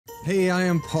Hey, I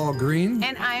am Paul Greene.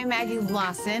 And I'm Maggie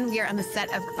Lawson. We are on the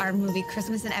set of our movie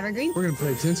Christmas in Evergreen. We're going to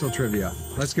play Tinsel Trivia.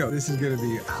 Let's go. This is going to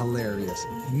be hilarious.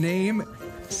 Name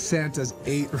Santa's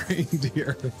 8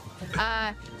 reindeer.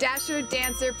 Dasher,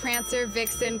 Dancer, Prancer,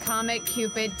 Vixen, Comet,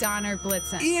 Cupid, Donner,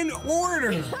 Blitzen. In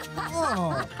order.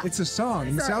 Oh, it's a song.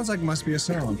 It sounds like it must be a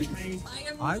song.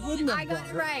 I wouldn't have I got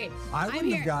it right. I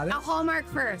wouldn't have got it. A Hallmark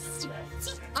first.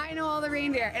 I know all the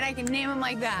reindeer, and I can name them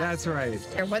like that. That's right.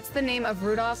 What's the name of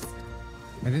Rudolph's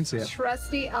I didn't see it.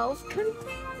 trusty elf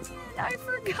companion? I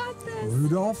forgot this.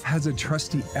 Rudolph has a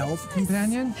trusty elf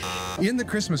companion? In the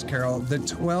Christmas Carol, the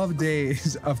 12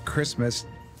 days of Christmas,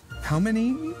 how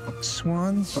many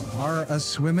swans are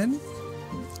a-swimming?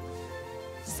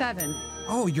 7.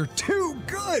 Oh, you're too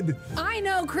good! I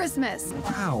know Christmas.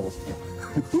 Wow.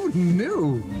 Who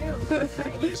knew?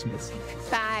 Christmas.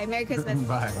 Bye. Merry Christmas.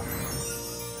 Bye.